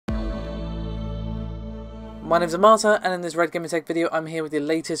My name's Amata, and in this Red Gaming Tech video I'm here with the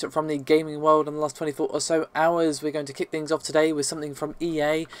latest from the gaming world in the last 24 or so hours. We're going to kick things off today with something from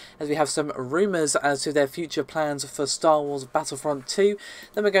EA, as we have some rumours as to their future plans for Star Wars Battlefront 2.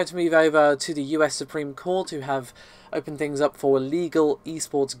 Then we're going to move over to the US Supreme Court, who have opened things up for legal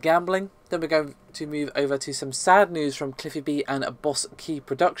eSports gambling. Then we're going to move over to some sad news from Cliffy B and Boss Key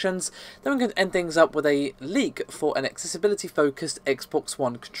Productions. Then we're going to end things up with a leak for an accessibility-focused Xbox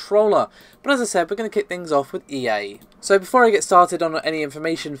One controller. But as I said, we're going to kick things off with EA. So before I get started on any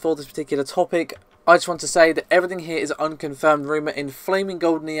information for this particular topic, I just want to say that everything here is unconfirmed rumour in flaming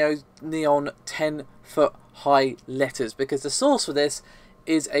gold neon 10-foot high letters, because the source for this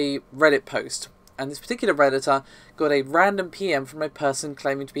is a Reddit post. And this particular Redditor got a random PM from a person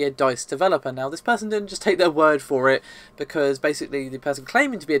claiming to be a DICE developer. Now, this person didn't just take their word for it, because basically the person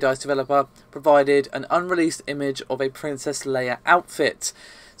claiming to be a DICE developer provided an unreleased image of a Princess Leia outfit.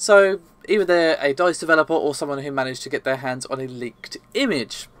 So either they're a DICE developer or someone who managed to get their hands on a leaked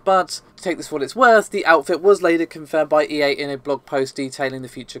image. But to take this for what it's worth, the outfit was later confirmed by EA in a blog post detailing the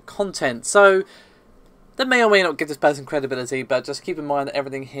future content. So that may or may not give this person credibility, but just keep in mind that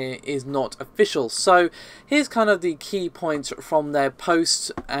everything here is not official. So here's kind of the key points from their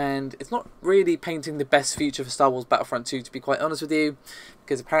post, and it's not really painting the best future for Star Wars Battlefront 2, to be quite honest with you,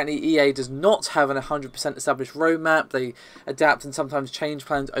 because apparently EA does not have an 100% established roadmap. They adapt and sometimes change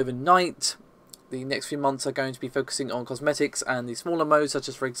plans overnight. The next few months are going to be focusing on cosmetics and the smaller modes, such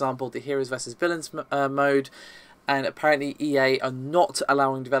as, for example, the Heroes vs Villains mode. And apparently EA are not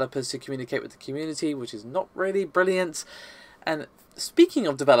allowing developers to communicate with the community, which is not really brilliant. And speaking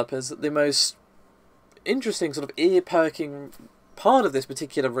of developers, the most interesting sort of ear-perking part of this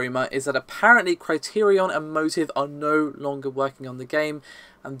particular rumour is that apparently Criterion and Motive are no longer working on the game,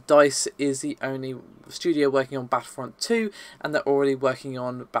 and DICE is the only studio working on Battlefront 2, and they're already working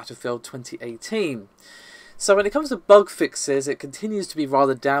on Battlefield 2018. So when it comes to bug fixes, it continues to be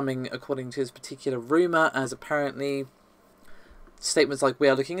rather damning according to this particular rumour, as apparently statements like "we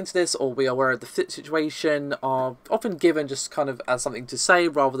are looking into this" or "we are aware of the fit situation" are often given just kind of as something to say,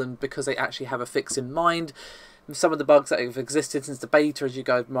 rather than because they actually have a fix in mind. And some of the bugs that have existed since the beta, as you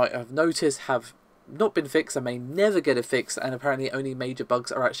guys might have noticed, have not been fixed and may never get a fix, and apparently only major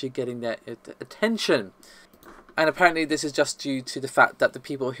bugs are actually getting their attention. And apparently this is just due to the fact that the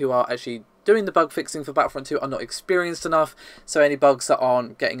people who are actually doing the bug fixing for Battlefront 2 are not experienced enough, so any bugs that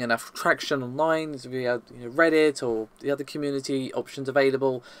aren't getting enough traction online via Reddit or the other community options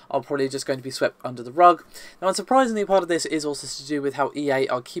available are probably just going to be swept under the rug. Now, unsurprisingly, part of this is also to do with how EA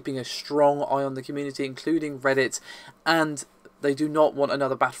are keeping a strong eye on the community, including Reddit, and they do not want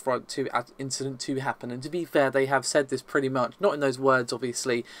another Battlefront 2 incident to happen. And to be fair, they have said this pretty much, not in those words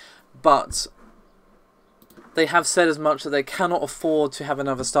obviously, but they have said as much that they cannot afford to have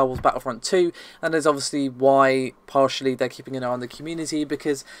another Star Wars Battlefront 2, and that's obviously why partially they're keeping an eye on the community,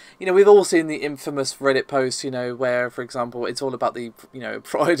 because we've all seen the infamous Reddit posts, where, for example, it's all about the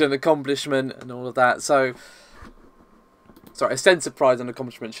pride and accomplishment and all of that. So sorry, a sense of pride and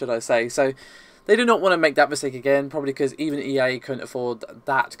accomplishment, should I say. So they do not want to make that mistake again, probably because even EA couldn't afford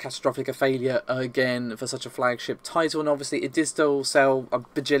that catastrophic a failure again for such a flagship title. And obviously it did still sell a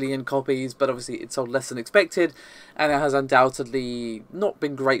bajillion copies, but obviously it sold less than expected, and it has undoubtedly not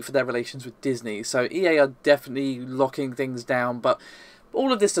been great for their relations with Disney. So EA are definitely locking things down, but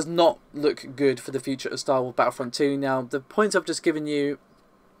all of this does not look good for the future of Star Wars Battlefront 2. Now, the points I've just given you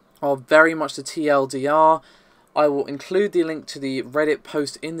are very much the TLDR. I will include the link to the Reddit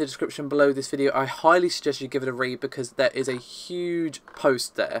post in the description below this video. I highly suggest you give it a read, because there is a huge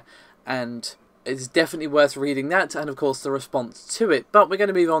post there, and it's definitely worth reading that, and of course the response to it. But we're going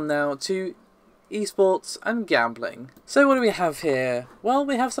to move on now to esports and gambling. So what do we have here? Well,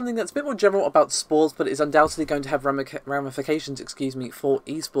 we have something that's a bit more general about sports, but is undoubtedly going to have ramifications, for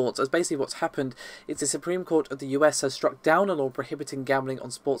esports. As basically what's happened is the Supreme Court of the US has struck down a law prohibiting gambling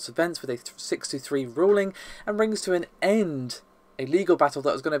on sports events with a 6-3 ruling, and brings to an end a legal battle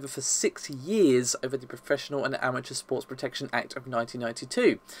that was gone over for 6 years over the Professional and Amateur Sports Protection Act of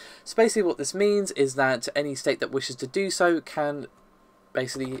 1992. So basically what this means is that any state that wishes to do so can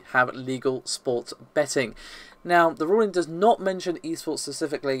basically have legal sports betting. Now, the ruling does not mention esports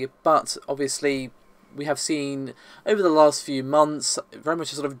specifically, but obviously we have seen over the last few months very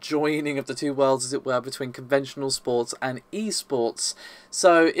much a sort of joining of the two worlds, as it were, between conventional sports and esports.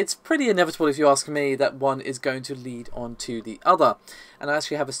 So it's pretty inevitable, if you ask me, that one is going to lead on to the other. And I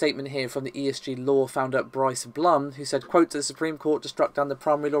actually have a statement here from the ESG Law founder Bryce Blum, who said, quote, "The Supreme Court just struck down the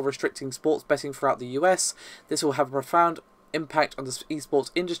primary law restricting sports betting throughout the US. This will have a profound impact on the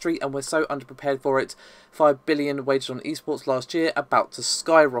esports industry, and we're so underprepared for it. $5 billion waged on esports last year, about to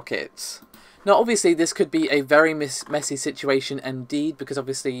skyrocket." Now, obviously, this could be a very messy situation indeed, because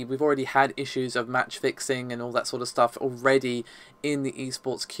obviously we've already had issues of match fixing and all that sort of stuff already in the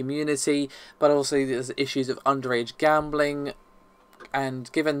esports community, but also there's issues of underage gambling.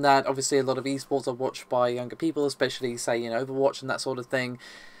 And given that obviously a lot of esports are watched by younger people, especially say, you know, Overwatch and that sort of thing,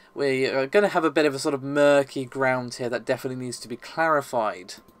 we are going to have a bit of a sort of murky ground here that definitely needs to be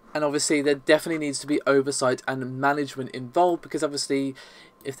clarified. And obviously there definitely needs to be oversight and management involved, because obviously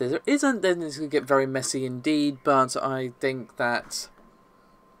if there isn't, then it's going to get very messy indeed. But I think that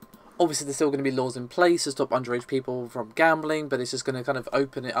obviously there's still going to be laws in place to stop underage people from gambling, but it's just going to kind of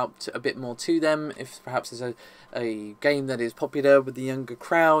open it up to a bit more to them if perhaps there's a game that is popular with the younger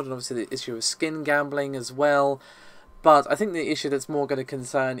crowd, and obviously the issue of skin gambling as well. But I think the issue that's more going to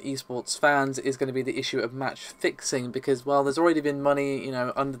concern esports fans is going to be the issue of match fixing, because while there's already been money, you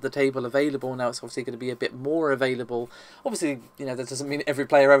know, under the table available, now it's obviously going to be a bit more available. Obviously, you know, that doesn't mean every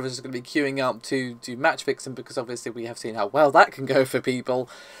player ever is going to be queuing up to do match fixing, because obviously we have seen how well that can go for people.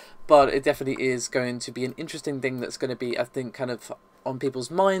 But it definitely is going to be an interesting thing that's going to be, I think, kind of on people's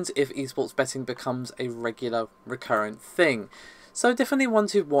minds if esports betting becomes a regular, recurrent thing. So definitely one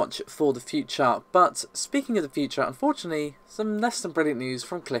to watch for the future. But speaking of the future, unfortunately, some less than brilliant news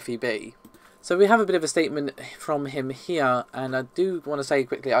from Cliffy B. So we have a bit of a statement from him here, and I do want to say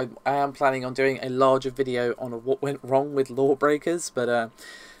quickly, I am planning on doing a larger video on what went wrong with Lawbreakers, but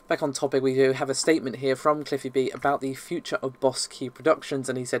back on topic, we do have a statement here from Cliffy B about the future of Boss Q Productions,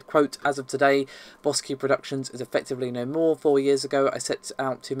 and he said, quote, "As of today, Boss Q Productions is effectively no more. 4 years ago, I set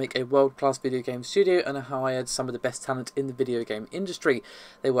out to make a world-class video game studio and I hired some of the best talent in the video game industry.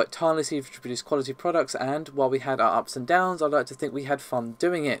 They worked tirelessly to produce quality products, and while we had our ups and downs, I'd like to think we had fun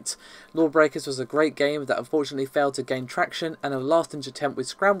doing it. Lawbreakers was a great game that unfortunately failed to gain traction, and in a last-ditch attempt, we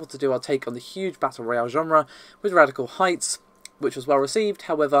scrambled to do our take on the huge battle royale genre with Radical Heights, which was well received.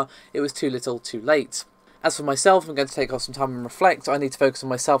 However, it was too little too late. As for myself, I'm going to take off some time and reflect. I need to focus on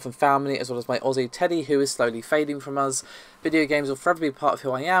myself and family, as well as my Aussie Teddy, who is slowly fading from us. Video games will forever be part of who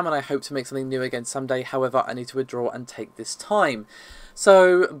I am, and I hope to make something new again someday. However, I need to withdraw and take this time."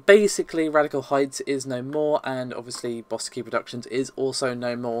 So basically, Radical Heights is no more, and obviously Boss Q Productions is also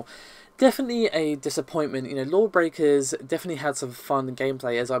no more. Definitely a disappointment. You know, Lawbreakers definitely had some fun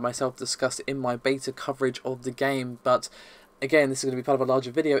gameplay, as I myself discussed in my beta coverage of the game, but again, this is going to be part of a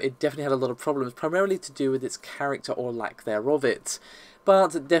larger video. It definitely had a lot of problems, primarily to do with its character or lack thereof it.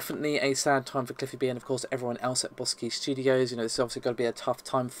 But definitely a sad time for Cliffy B and, of course, everyone else at Boss Q Studios. You know, this is obviously going to be a tough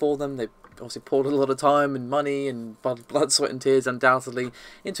time for them. They've obviously poured a lot of time and money and blood, sweat and tears, undoubtedly,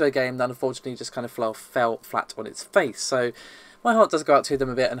 into a game that unfortunately just kind of fell flat on its face. So my heart does go out to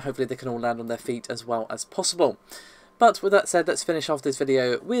them a bit, and hopefully they can all land on their feet as well as possible. But with that said, let's finish off this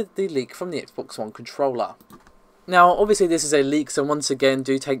video with the leak from the Xbox One controller. Now, obviously this is a leak, so once again,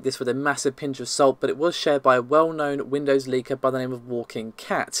 do take this with a massive pinch of salt, but it was shared by a well-known Windows leaker by the name of Walking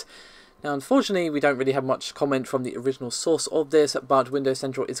Cat. Now, unfortunately, we don't really have much comment from the original source of this, but Windows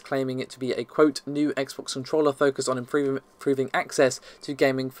Central is claiming it to be a, quote, "new Xbox controller focused on improving access to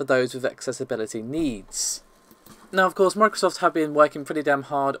gaming for those with accessibility needs." Now, of course, Microsoft have been working pretty damn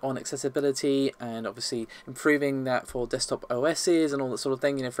hard on accessibility and obviously improving that for desktop OSs and all that sort of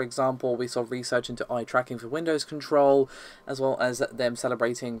thing. You know, for example, we saw research into eye tracking for Windows Control, as well as them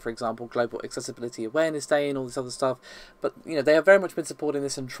celebrating, for example, Global Accessibility Awareness Day and all this other stuff. But, you know, they have very much been supporting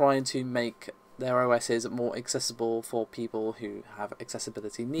this and trying to make their OSs more accessible for people who have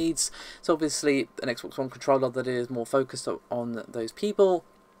accessibility needs. So obviously, an Xbox One controller that is more focused on those people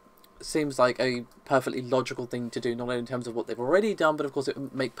seems like a perfectly logical thing to do, not only in terms of what they've already done, but of course it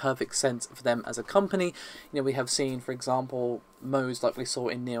would make perfect sense for them as a company. You know, we have seen, for example, modes like we saw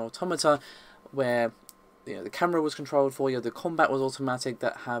in Nier Automata, where, you know, the camera was controlled for you, the combat was automatic,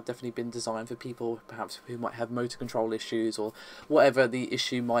 that have definitely been designed for people perhaps who might have motor control issues or whatever the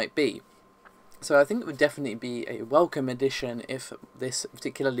issue might be. So I think it would definitely be a welcome addition if this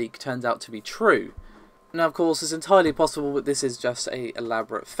particular leak turns out to be true. Now, of course, it's entirely possible that this is just a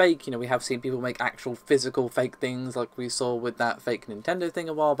elaborate fake. You know, we have seen people make actual physical fake things, like we saw with that fake Nintendo thing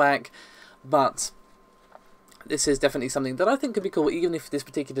a while back. But this is definitely something that I think could be cool. Even if this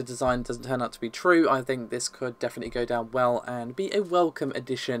particular design doesn't turn out to be true, I think this could definitely go down well and be a welcome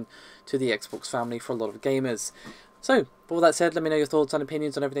addition to the Xbox family for a lot of gamers. So, with all that said, let me know your thoughts and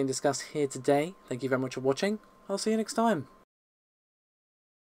opinions on everything discussed here today. Thank you very much for watching. I'll see you next time.